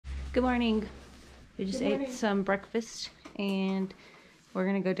Good morning. We just ate some breakfast and we're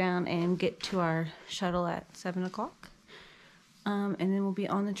gonna go down and get to our shuttle at 7 o'clock. And then we'll be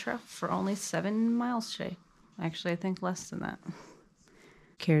on the trail for only 7 miles today. Actually, I think less than that.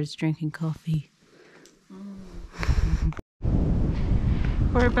 Kara's drinking coffee.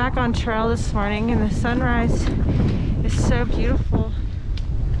 We're back on trail this morning and the sunrise is so beautiful.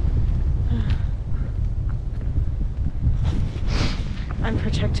 I'm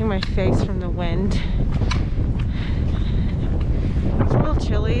protecting my face from the wind. It's a little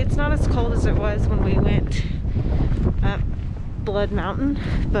chilly. It's not as cold as it was when we went up Blood Mountain,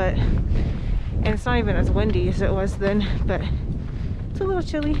 and it's not even as windy as it was then, but it's a little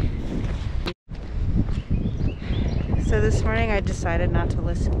chilly. So this morning I decided not to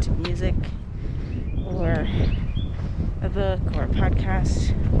listen to music or a book or a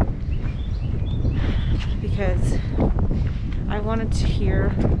podcast because I wanted to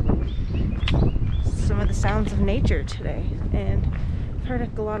hear some of the sounds of nature today, and I've heard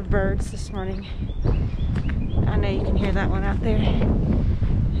a lot of birds this morning. I know you can hear that one out there,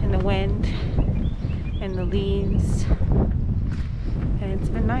 and the wind and the leaves, and it's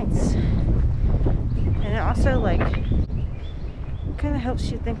been nice. And it also kind of helps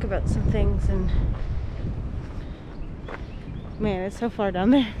you think about some things, and man, it's so far down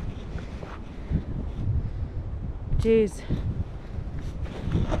there. Jeez.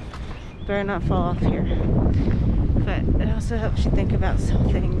 Better not fall off here. But it also helps you think about some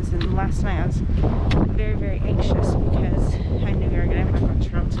things. And last night I was very, very anxious because I knew we were going to have a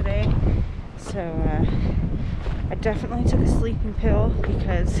trail today. So I definitely took a sleeping pill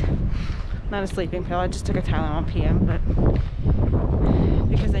because, not a sleeping pill, I just took a Tylenol PM, but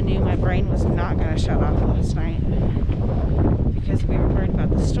because I knew my brain was not going to shut off last night because we were worried about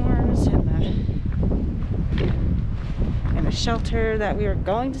the storms and the shelter that we were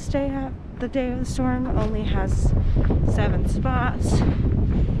going to stay at the day of the storm only has 7 spots,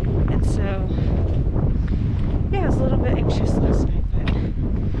 and so yeah, I was a little bit anxious last night,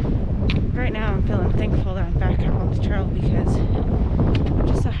 but right now I'm feeling thankful that I'm back out on the trail because I'm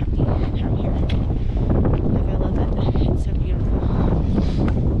just so happy out here. I love it. It's so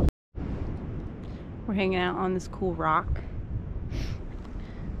beautiful. We're hanging out on this cool rock.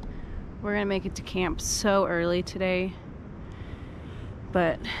 We're gonna make it to camp so early today,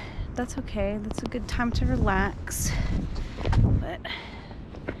 but that's okay. That's a good time to relax. But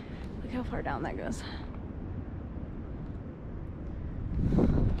look how far down that goes.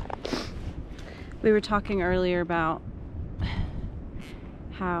 We were talking earlier about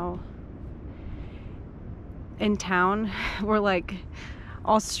how in town we're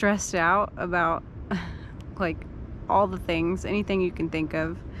all stressed out about all the things, anything you can think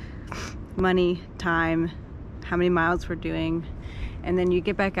of. Money, time, how many miles we're doing. And then you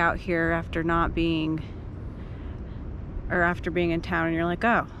get back out here after being in town and you're like,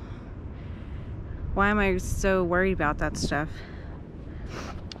 oh, why am I so worried about that stuff?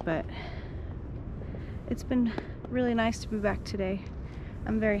 But it's been really nice to be back today.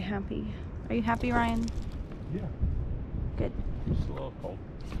 I'm very happy. Are you happy, Ryan? Yeah. Good. Just a little cold.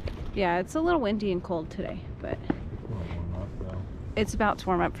 Yeah, it's a little windy and cold today, but it's about to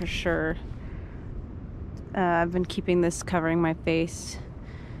warm up for sure. I've been keeping this covering my face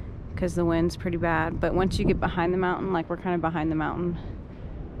because the wind's pretty bad, but once you get behind the mountain, we're kind of behind the mountain,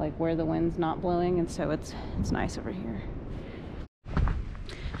 where the wind's not blowing, and so it's nice over here.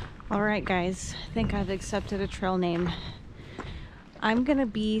 Alright guys, I think I've accepted a trail name. I'm gonna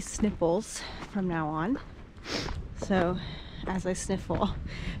be Sniffles from now on. So as I sniffle,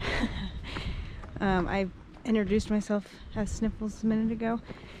 I introduced myself as Sniffles a minute ago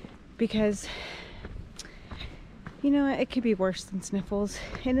because it could be worse than Sniffles,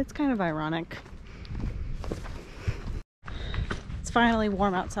 and it's kind of ironic. It's finally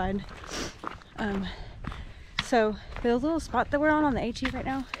warm outside. So the little spot that we're on the HE right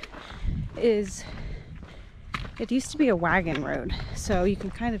now it used to be a wagon road, so you can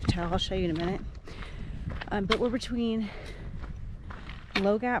kind of tell. I'll show you in a minute. But we're between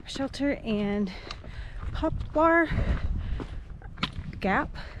Low Gap Shelter and Poplar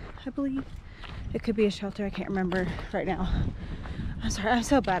Gap, I believe. It could be a shelter, I can't remember right now. I'm sorry, I'm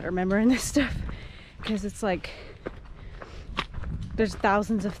so bad at remembering this stuff because it's there's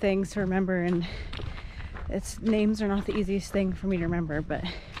thousands of things to remember, and names are not the easiest thing for me to remember, but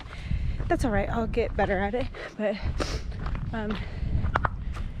that's alright, I'll get better at it. But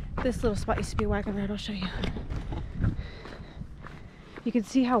this little spot used to be a wagon road. I'll show you. You can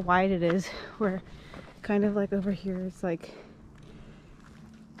see how wide it is, where kind of over here it's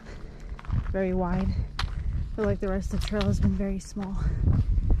very wide, but the rest of the trail has been very small.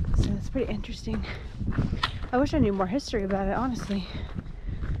 So pretty interesting. I wish I knew more history about it, honestly.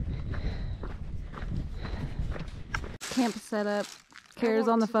 Camp set up. Kara's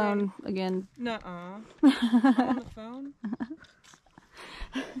on the phone again. Nuh-uh. On the phone?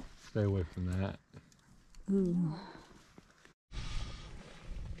 Stay away from that. Ooh.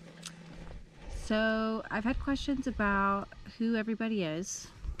 So I've had questions about who everybody is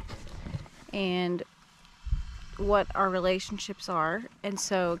and what our relationships are. And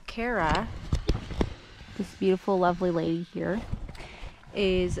so Kara, this beautiful, lovely lady here,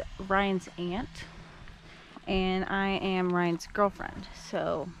 is Ryan's aunt. And I am Ryan's girlfriend.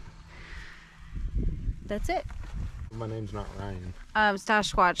 So that's it. My name's not Ryan.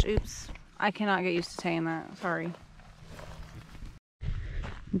 Stash Squatch. Oops. I cannot get used to saying that. Sorry.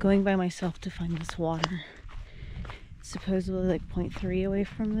 I'm going by myself to find this water. It's supposedly like 0.3 away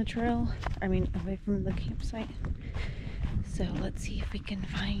from the trail. I mean, away from the campsite. So let's see if we can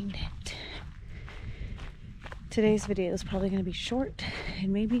find it. Today's video is probably going to be short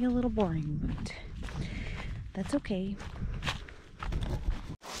and maybe a little boring, but that's okay.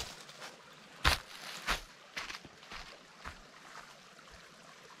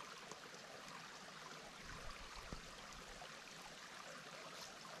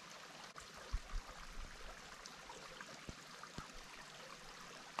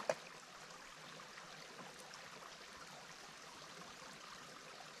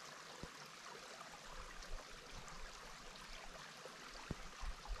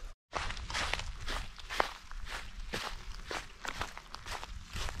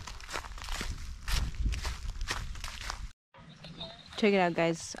 Check it out,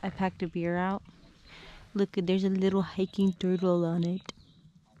 guys. I packed a beer out. Look, there's a little hiking turtle on it.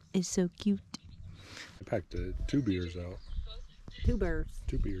 It's so cute. I packed 2 beers out. 2 bears.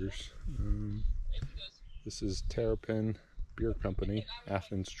 2 beers. This is Terrapin Beer Company,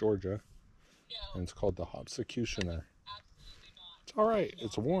 Athens, Georgia. And it's called the Hopsecutioner. It's alright.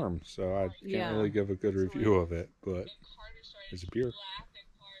 It's warm, so I can't really give a good review of it, but it's a beer.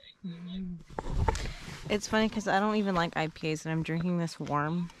 It's funny because I don't even like IPAs and I'm drinking this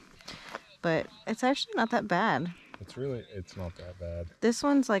warm, but it's actually not that bad. It's not that bad. This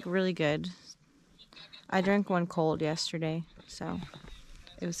one's like really good. I drank one cold yesterday, so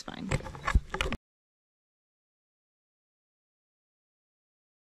it was fine.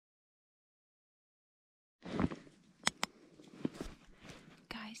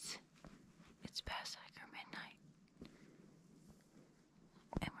 Guys, it's past like midnight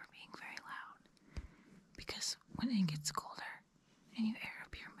and we're being very loud because when it gets colder and you air